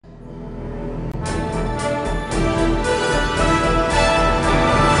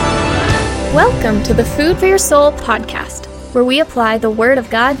Welcome to the Food for Your Soul podcast, where we apply the Word of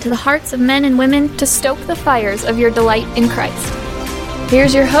God to the hearts of men and women to stoke the fires of your delight in Christ.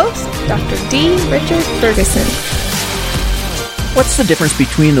 Here's your host, Dr. D. Richard Ferguson. What's the difference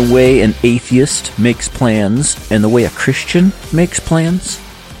between the way an atheist makes plans and the way a Christian makes plans?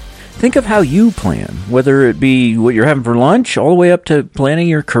 Think of how you plan, whether it be what you're having for lunch all the way up to planning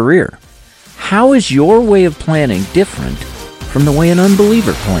your career. How is your way of planning different from the way an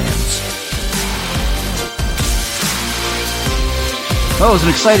unbeliever plans? Well, it was an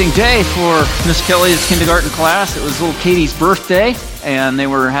exciting day for Miss Kelly's kindergarten class. It was little Katie's birthday, and they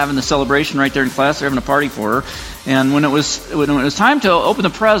were having the celebration right there in class. They were having a party for her. And when it was time to open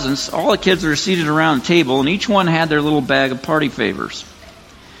the presents, all the kids were seated around the table, and each one had their little bag of party favors.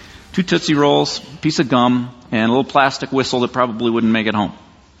 2 Tootsie Rolls, a piece of gum, and a little plastic whistle that probably wouldn't make it home.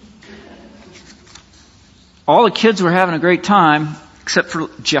 All the kids were having a great time, except for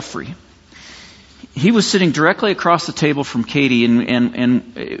Jeffrey. He was sitting directly across the table from Katie,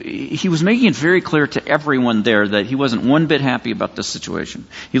 and he was making it very clear to everyone there that he wasn't one bit happy about this situation.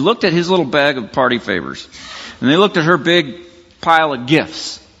 He looked at his little bag of party favors, and they looked at her big pile of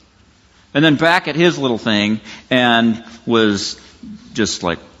gifts, and then back at his little thing, and was just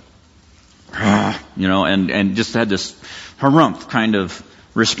like, and just had this harumph kind of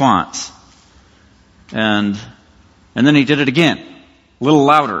response. And then he did it again, a little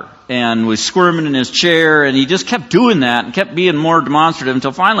louder, and was squirming in his chair, and he just kept doing that and kept being more demonstrative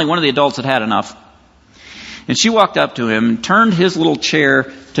until finally one of the adults had had enough. And she walked up to him and turned his little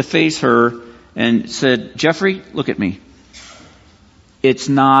chair to face her and said, "Jeffrey, look at me. It's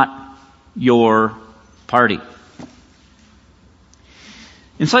not your party."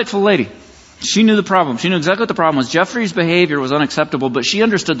 Insightful lady. She knew the problem. She knew exactly what the problem was. Jeffrey's behavior was unacceptable, but she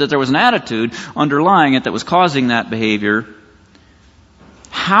understood that there was an attitude underlying it that was causing that behavior.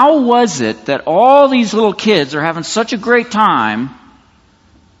 How was it that all these little kids are having such a great time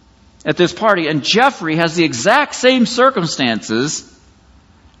at this party, and Jeffrey has the exact same circumstances,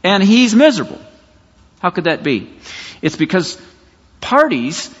 and he's miserable? How could that be? It's because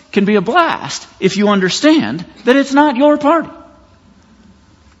parties can be a blast if you understand that it's not your party.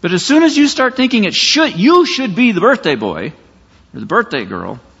 But as soon as you start thinking you should be the birthday boy or the birthday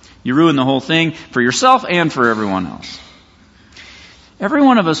girl, you ruin the whole thing for yourself and for everyone else. Every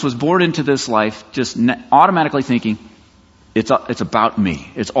one of us was born into this life just automatically thinking, it's about me.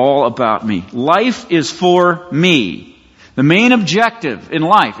 It's all about me. Life is for me. The main objective in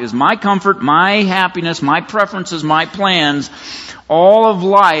life is my comfort, my happiness, my preferences, my plans. All of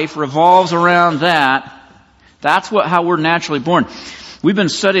life revolves around that. That's how we're naturally born. We've been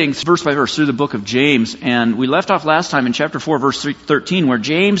studying verse by verse through the book of James, and we left off last time in chapter 4, verse 13, where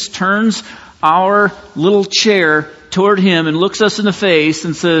James turns our little chair toward him and looks us in the face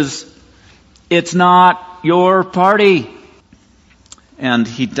and says, "It's not your party." And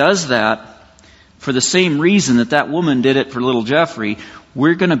he does that for the same reason that woman did it for little Jeffrey.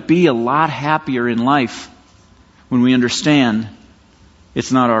 We're going to be a lot happier in life when we understand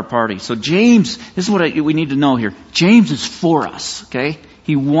it's not our party. So James, this is what we need to know here. James is for us, okay?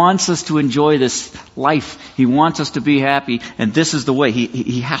 He wants us to enjoy this life. He wants us to be happy, and this is the way.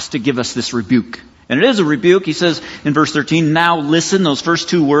 He has to give us this rebuke. And it is a rebuke. He says in verse 13, "Now listen," those first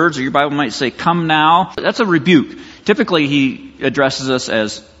 2 words, or your Bible might say, "come now." That's a rebuke. Typically he addresses us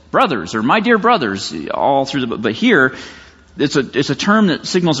as brothers, or my dear brothers, all through the book. But here, it's a term that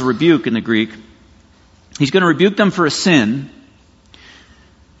signals a rebuke in the Greek. He's going to rebuke them for a sin.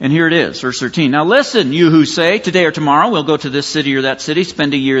 And here it is, verse 13. "Now listen, you who say, today or tomorrow we'll go to this city or that city,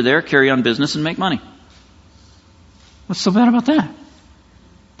 spend a year there, carry on business, and make money." What's so bad about that?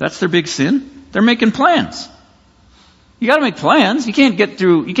 That's their big sin. They're making plans. You got to make plans. You can't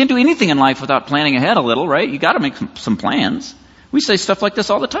do anything in life without planning ahead a little, right? You got to make some plans. We say stuff like this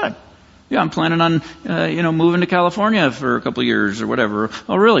all the time. "Yeah, I'm planning on, moving to California for a couple of years or whatever."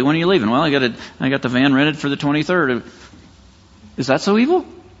 "Oh, really? When are you leaving?" "Well, I got the van rented for the 23rd. Is that so evil?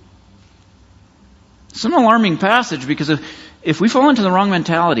 It's an alarming passage, because if we fall into the wrong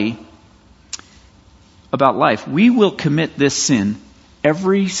mentality about life, we will commit this sin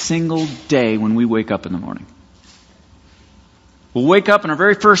every single day when we wake up in the morning. We'll wake up and our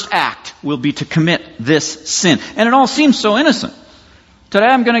very first act will be to commit this sin. And it all seems so innocent. Today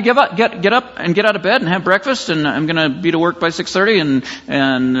I'm going to get up and get out of bed and have breakfast, and I'm going to be to work by 6:30, and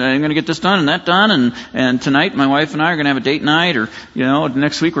I'm going to get this done and that done, and tonight my wife and I are going to have a date night, or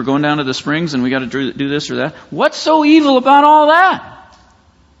next week we're going down to the Springs and we got to do this or that. What's so evil about all that?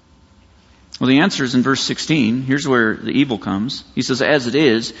 Well, the answer is in verse 16. Here's where the evil comes. He says, as it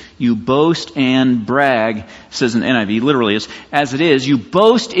is, you boast and brag. It says in the NIV, literally is, as it is, you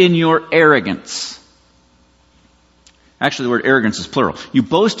boast in your arrogance. Actually, the word arrogance is plural. You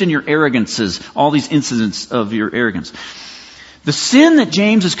boast in your arrogances, all these incidents of your arrogance. The sin that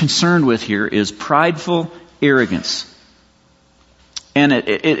James is concerned with here is prideful arrogance. And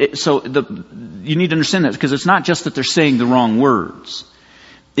you need to understand that, because it's not just that they're saying the wrong words.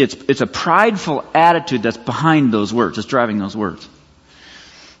 It's a prideful attitude that's behind those words, that's driving those words.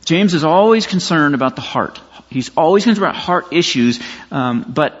 James is always concerned about the heart. He's always concerned about heart issues,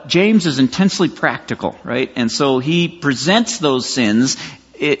 but James is intensely practical, right? And so he presents those sins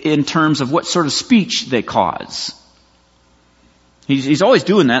in terms of what sort of speech they cause. He's always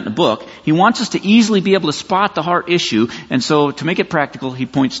doing that in the book. He wants us to easily be able to spot the heart issue, and so to make it practical, he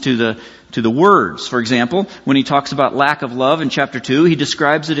points to the words. For example, when he talks about lack of love in chapter 2, he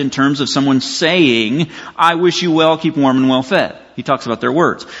describes it in terms of someone saying, I wish you well, keep warm and well fed. He talks about their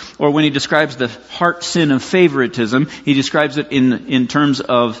words. Or when he describes the heart sin of favoritism, he describes it in terms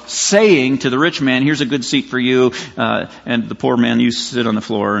of saying to the rich man, here's a good seat for you, and the poor man, you sit on the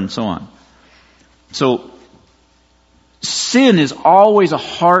floor, and so on. So, sin is always a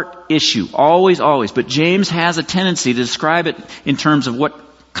heart issue. Always, always. But James has a tendency to describe it in terms of what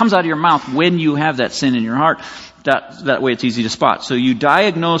comes out of your mouth when you have that sin in your heart. That way it's easy to spot. So you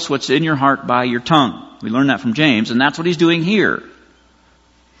diagnose what's in your heart by your tongue. We learn that from James, and that's what he's doing here.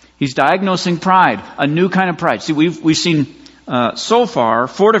 He's diagnosing pride, a new kind of pride. See, we've seen so far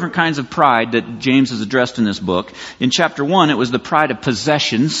 4 different kinds of pride that James has addressed in this book. In chapter 1, it was the pride of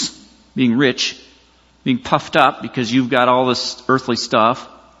possessions, being rich, being puffed up because you've got all this earthly stuff.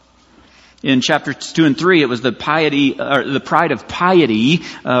 In chapters 2 and 3, it was the pride of piety,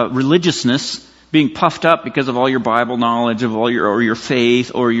 religiousness, being puffed up because of all your Bible knowledge, of all your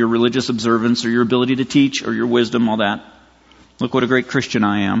faith, or your religious observance, or your ability to teach, or your wisdom, all that. Look what a great Christian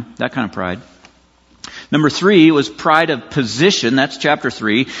I am. That kind of pride. Number 3 was pride of position. That's chapter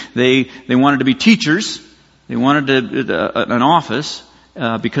 3. They wanted to be teachers. They wanted an office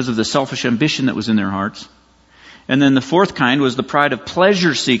because of the selfish ambition that was in their hearts. And then the 4th kind was the pride of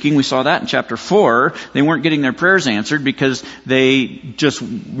pleasure seeking. We saw that in chapter 4. They weren't getting their prayers answered because they just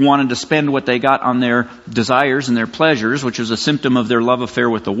wanted to spend what they got on their desires and their pleasures, which was a symptom of their love affair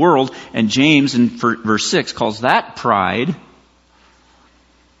with the world. And James in verse 6 calls that pride.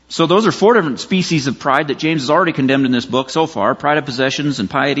 So those are 4 different species of pride that James has already condemned in this book so far. Pride of possessions and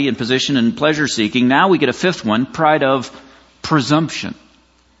piety and position and pleasure seeking. Now we get a 5th one, pride of presumption.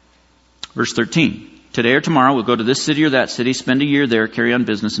 Verse 13. Today or tomorrow we'll go to this city or that city, spend a year there, carry on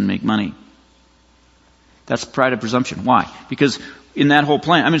business, and make money. That's pride of presumption. Why? Because in that whole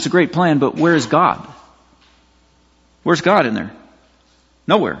plan, it's a great plan, but where is God? Where's God in there?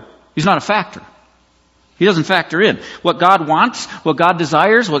 Nowhere. He's not a factor. He doesn't factor in. What God wants, what God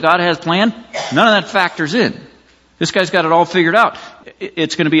desires, what God has planned, none of that factors in. This guy's got it all figured out.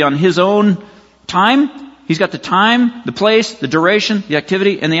 It's going to be on his own time. He's got the time, the place, the duration, the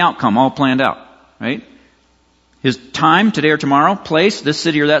activity, and the outcome all planned out. Right? His time, today or tomorrow, place, this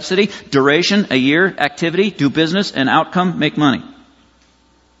city or that city, duration, a year, activity, do business, and outcome, make money.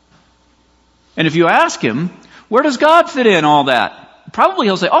 And if you ask him, where does God fit in all that? Probably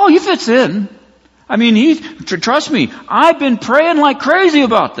he'll say, he fits in. Trust me, I've been praying like crazy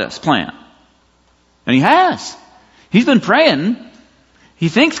about this plan. And he has. He's been praying. He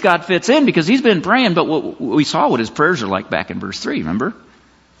thinks God fits in because he's been praying, but we saw what his prayers are like back in verse 3, remember?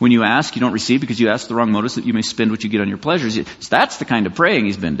 When you ask, you don't receive because you ask the wrong motives that you may spend what you get on your pleasures. That's the kind of praying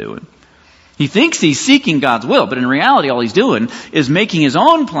he's been doing. He thinks he's seeking God's will, but in reality all he's doing is making his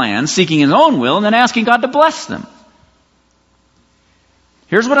own plans, seeking his own will, and then asking God to bless them.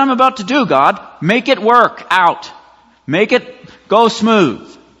 Here's what I'm about to do, God. Make it work out. Make it go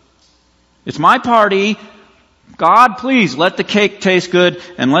smooth. It's my party. God, please let the cake taste good,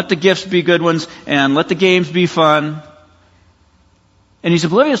 and let the gifts be good ones, and let the games be fun. And he's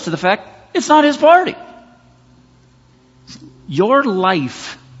oblivious to the fact it's not his party. Your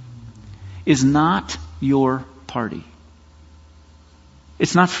life is not your party.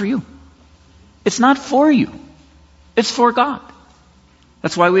 It's not for you. It's not for you. It's for God.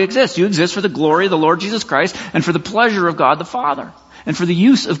 That's why we exist. You exist for the glory of the Lord Jesus Christ and for the pleasure of God the Father and for the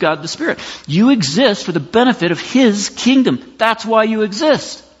use of God the Spirit. You exist for the benefit of His kingdom. That's why you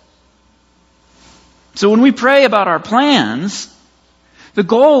exist. So when we pray about our plans, the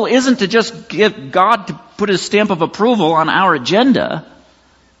goal isn't to just get God to put His stamp of approval on our agenda.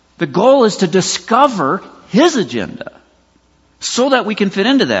 The goal is to discover His agenda so that we can fit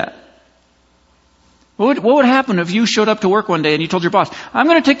into that. What would happen if you showed up to work one day and you told your boss, I'm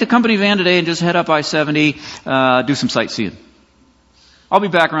going to take the company van today and just head up I-70, do some sightseeing. I'll be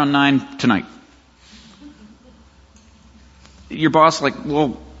back around 9 tonight. Your boss like,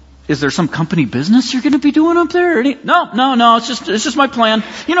 well, is there some company business you're going to be doing up there? No, it's just my plan.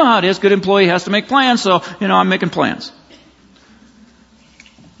 You know how it is. Good employee has to make plans, so, I'm making plans.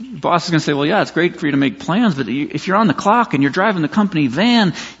 Boss is going to say, well, yeah, it's great for you to make plans, but if you're on the clock and you're driving the company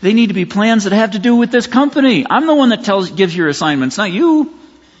van, they need to be plans that have to do with this company. I'm the one that gives your assignments, not you.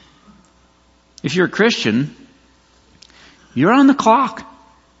 If you're a Christian, you're on the clock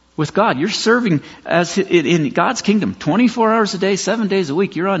with God. You're serving as in God's kingdom 24 hours a day, 7 days a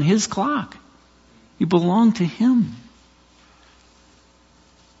week. You're on His clock. You belong to Him.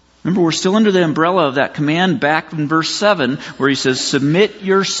 Remember, we're still under the umbrella of that command back in verse 7 where He says, submit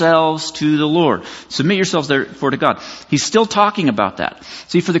yourselves to the Lord. Submit yourselves therefore to God. He's still talking about that.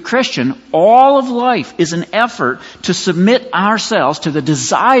 See, for the Christian, all of life is an effort to submit ourselves to the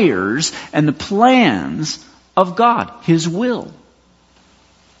desires and the plans of God, His will.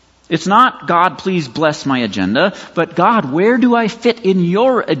 It's not, God, please bless my agenda, but God, where do I fit in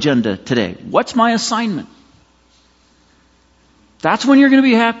your agenda today? What's my assignment? That's when you're going to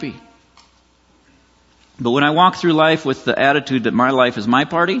be happy. But when I walk through life with the attitude that my life is my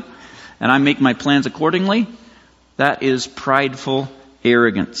party, and I make my plans accordingly, that is prideful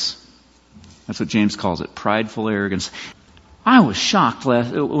arrogance. That's what James calls it, prideful arrogance. I was shocked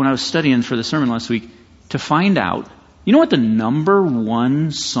when I was studying for the sermon last week to find out, you know what the number one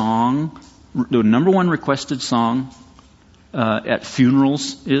requested song at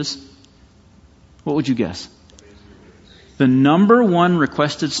funerals is? What would you guess? The number one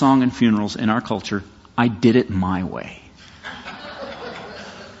requested song in funerals in our culture, I Did It My Way.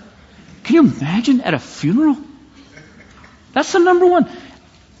 Can you imagine at a funeral? That's the number one.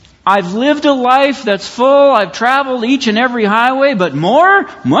 I've lived a life that's full. I've traveled each and every highway, but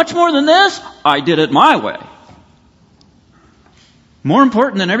much more than this, I did it my way. More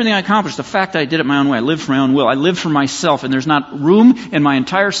important than everything I accomplished, the fact that I did it my own way. I lived for my own will. I lived for myself, and there's not room in my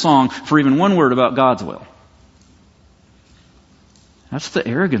entire song for even one word about God's will. That's the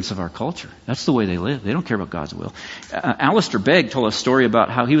arrogance of our culture. That's the way they live. They don't care about God's will. Alistair Begg told a story about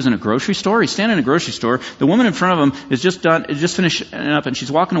how he was in a grocery store. He's standing in a grocery store. The woman in front of him is just finishing up, and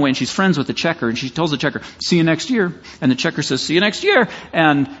she's walking away, and she's friends with the checker, and she tells the checker, see you next year. And the checker says, see you next year.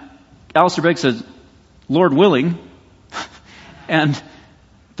 And Alistair Begg says, Lord willing. And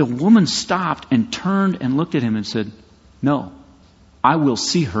the woman stopped and turned and looked at him and said, no, I will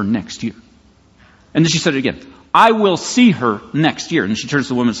see her next year. And then she said it again. I will see her next year. And she turns to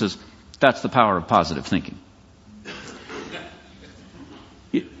the woman and says, that's the power of positive thinking.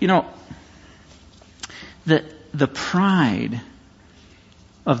 The pride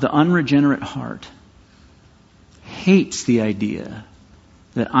of the unregenerate heart hates the idea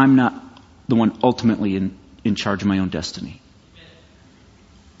that I'm not the one ultimately in charge of my own destiny.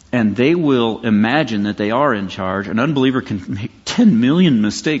 And they will imagine that they are in charge. An unbeliever can make 10 million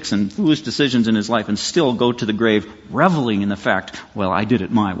mistakes and foolish decisions in his life and still go to the grave reveling in the fact, well, I did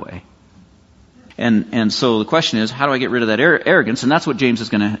it my way. And so the question is, how do I get rid of that arrogance? And that's what James is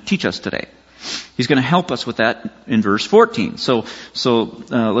going to teach us today. He's going to help us with that in verse 14. So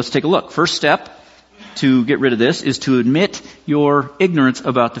let's take a look. First step to get rid of this is to admit your ignorance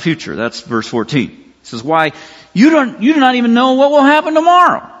about the future. That's verse 14. He says, why? You do not even know what will happen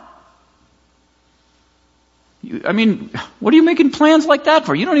tomorrow. What are you making plans like that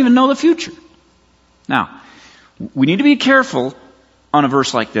for? You don't even know the future. Now, we need to be careful on a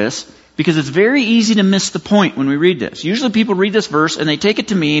verse like this because it's very easy to miss the point when we read this. Usually people read this verse and they take it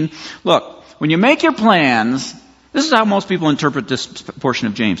to mean, look, when you make your plans, this is how most people interpret this portion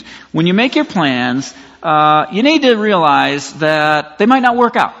of James. When you make your plans, you need to realize that they might not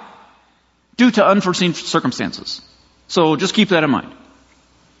work out due to unforeseen circumstances. So just keep that in mind.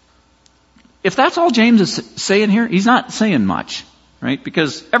 If that's all James is saying here, he's not saying much, right?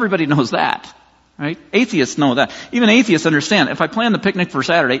 Because everybody knows that, right? Atheists know that. Even atheists understand, if I plan the picnic for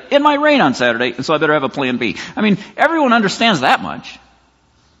Saturday, it might rain on Saturday, and so I better have a plan B. Everyone understands that much.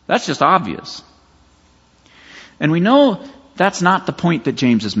 That's just obvious. And we know that's not the point that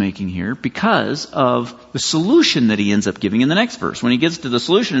James is making here because of the solution that he ends up giving in the next verse. When he gets to the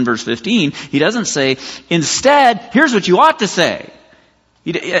solution in verse 15, he doesn't say, instead, here's what you ought to say.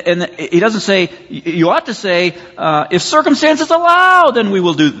 He doesn't say, you ought to say, if circumstances allow, then we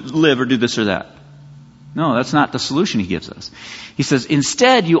will live or do this or that. No, that's not the solution he gives us. He says,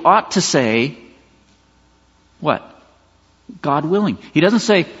 instead, you ought to say, what? God willing. He doesn't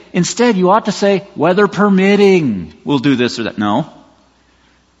say, instead, you ought to say, weather permitting, we'll do this or that. No.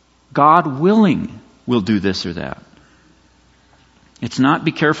 God willing. will do this or that. It's not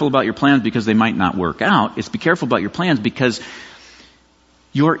be careful about your plans because they might not work out. It's be careful about your plans because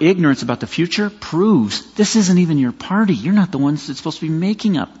your ignorance about the future proves this isn't even your party. You're not the ones that's supposed to be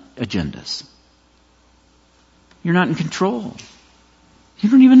making up agendas. You're not in control. You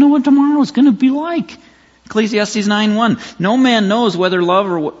don't even know what tomorrow is going to be like. Ecclesiastes 9:1. No man knows whether love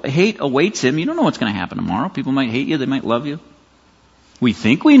or hate awaits him. You don't know what's going to happen tomorrow. People might hate you. They might love you. We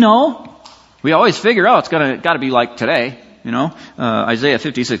think we know. We always figure, it's got to be like today. Isaiah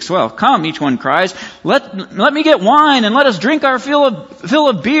 56:12. Come, each one cries, let me get wine and let us drink our fill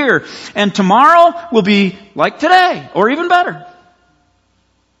of beer. And tomorrow will be like today, or even better.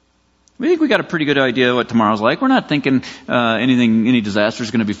 We think we got a pretty good idea of what tomorrow's like. We're not thinking any disaster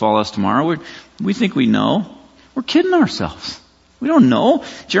is going to befall us tomorrow. We think we know. We're kidding ourselves. We don't know.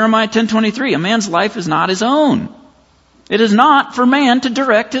 Jeremiah 10:23. A man's life is not his own. It is not for man to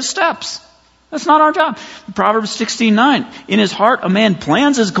direct his steps. That's not our job. Proverbs 16:9. In his heart a man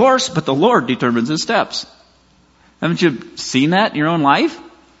plans his course, but the Lord determines his steps. Haven't you seen that in your own life?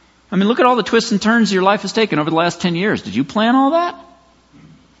 I mean, look at all the twists and turns your life has taken over the last 10 years. Did you plan all that?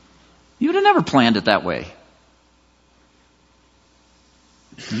 You would have never planned it that way.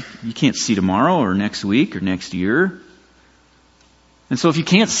 You can't see tomorrow or next week or next year. And so if you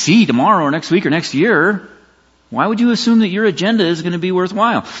can't see tomorrow or next week or next year, why would you assume that your agenda is going to be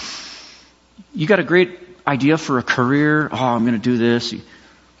worthwhile? You got a great idea for a career. I'm going to do this.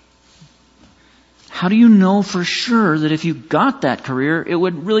 How do you know for sure that if you got that career, it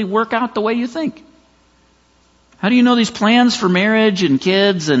would really work out the way you think? How do you know these plans for marriage and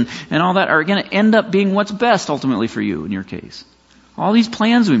kids and all that are going to end up being what's best ultimately for you in your case? All these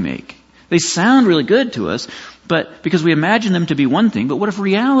plans we make, they sound really good to us, but because we imagine them to be one thing, but what if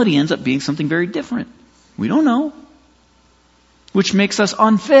reality ends up being something very different? We don't know. Which makes us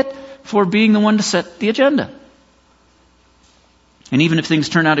unfit for being the one to set the agenda. And even if things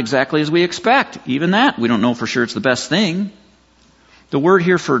turn out exactly as we expect, even that, we don't know for sure it's the best thing. The word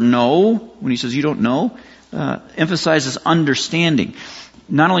here for know, when he says you don't know, emphasizes understanding.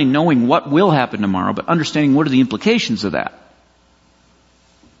 Not only knowing what will happen tomorrow, but understanding what are the implications of that.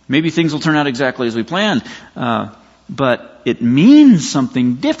 Maybe things will turn out exactly as we planned, but it means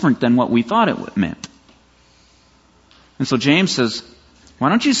something different than what we thought it meant. And so James says, why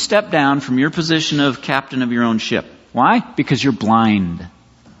don't you step down from your position of captain of your own ship? Why? Because you're blind.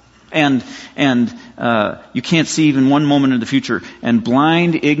 And you can't see even one moment in the future. And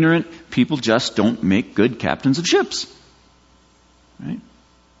blind, ignorant people just don't make good captains of ships. Right?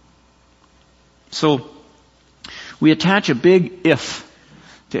 So we attach a big if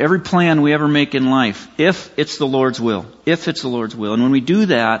to every plan we ever make in life. If it's the Lord's will. If it's the Lord's will. And when we do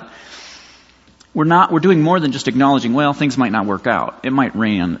that, we're doing more than just acknowledging, well, things might not work out. It might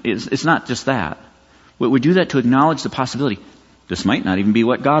rain. It's not just that. We do that to acknowledge the possibility. This might not even be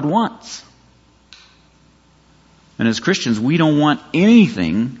what God wants. And as Christians, we don't want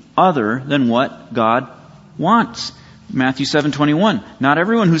anything other than what God wants. Matthew 7:21. Not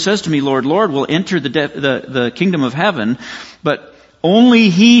everyone who says to me, Lord, Lord, will enter the kingdom of heaven, but only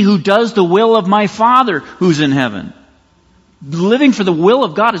he who does the will of my Father who's in heaven. Living for the will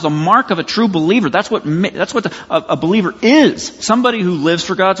of God is a mark of a true believer. That's what a believer is. Somebody who lives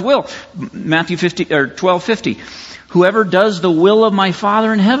for God's will. Matthew 12:50. Whoever does the will of my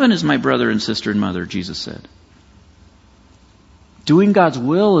Father in heaven is my brother and sister and mother, Jesus said. Doing God's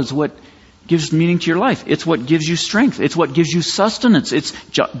will is what gives meaning to your life. It's what gives you strength. It's what gives you sustenance.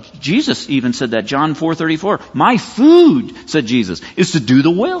 Jesus even said that, John 4:34. My food, said Jesus, is to do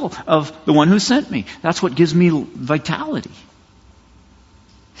the will of the one who sent me. That's what gives me vitality.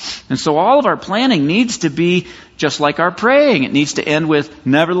 And so all of our planning needs to be just like our praying. It needs to end with,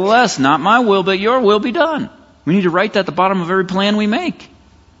 nevertheless, not my will, but your will be done. We need to write that at the bottom of every plan we make.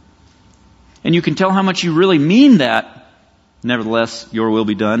 And you can tell how much you really mean that, nevertheless, your will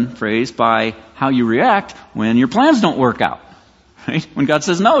be done phrase by how you react when your plans don't work out. Right? When God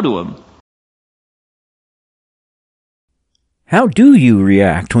says no to them. How do you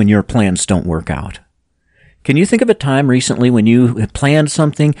react when your plans don't work out? Can you think of a time recently when you had planned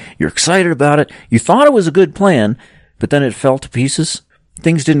something, you're excited about it, you thought it was a good plan, but then it fell to pieces?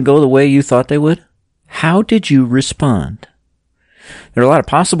 Things didn't go the way you thought they would? How did you respond? There are a lot of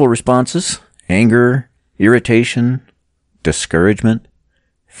possible responses: anger, irritation, discouragement,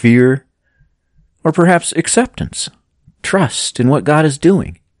 fear, or perhaps acceptance, trust in what God is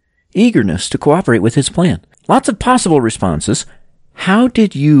doing, eagerness to cooperate with His plan. Lots of possible responses. How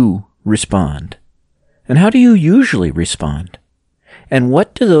did you respond? And how do you usually respond? And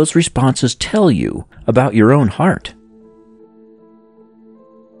what do those responses tell you about your own heart?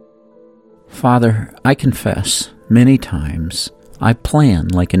 Father, I confess many times I plan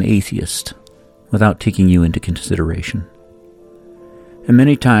like an atheist without taking you into consideration. And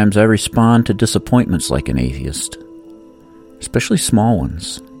many times I respond to disappointments like an atheist, especially small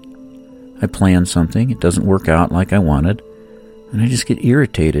ones. I plan something, it doesn't work out like I wanted, and I just get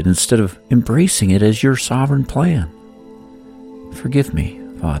irritated instead of embracing it as your sovereign plan. Forgive me,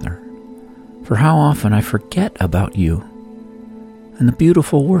 Father, for how often I forget about you and the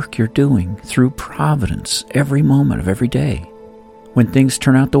beautiful work you're doing through providence every moment of every day, when things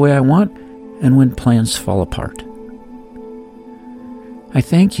turn out the way I want and when plans fall apart. I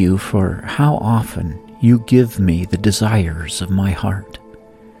thank you for how often you give me the desires of my heart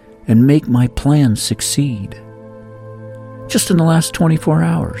and make my plans succeed. Just in the last 24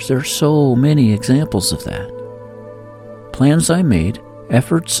 hours, there are so many examples of that. Plans I made,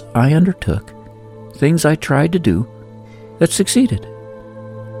 efforts I undertook, things I tried to do that succeeded.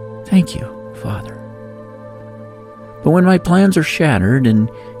 Thank you, Father. But when my plans are shattered and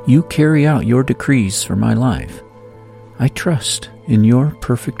you carry out your decrees for my life, I trust in your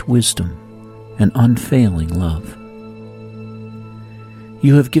perfect wisdom and unfailing love.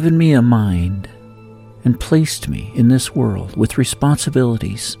 You have given me a mind and placed me in this world with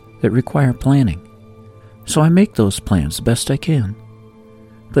responsibilities that require planning. So I make those plans the best I can.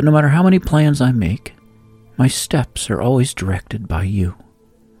 But no matter how many plans I make, my steps are always directed by you.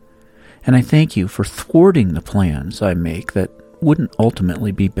 And I thank you for thwarting the plans I make that wouldn't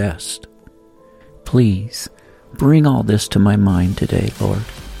ultimately be best. Please, bring all this to my mind today, Lord,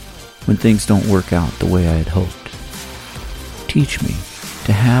 when things don't work out the way I had hoped. Teach me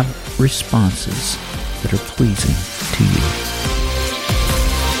to have responses that are pleasing to you.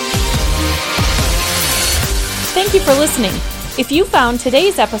 Thank you for listening. If you found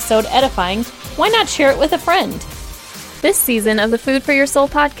today's episode edifying, why not share it with a friend? This season of the Food for Your Soul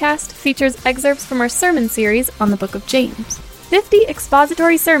podcast features excerpts from our sermon series on the book of James. 50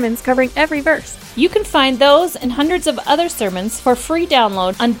 expository sermons covering every verse. You can find those and hundreds of other sermons for free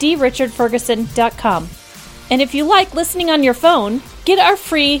download on drichardferguson.com. And if you like listening on your phone, get our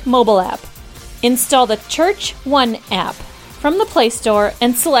free mobile app. Install the Church One app from the Play Store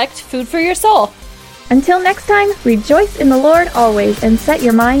and select Food for Your Soul. Until next time, rejoice in the Lord always and set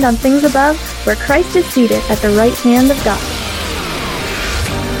your mind on things above, where Christ is seated at the right hand of God.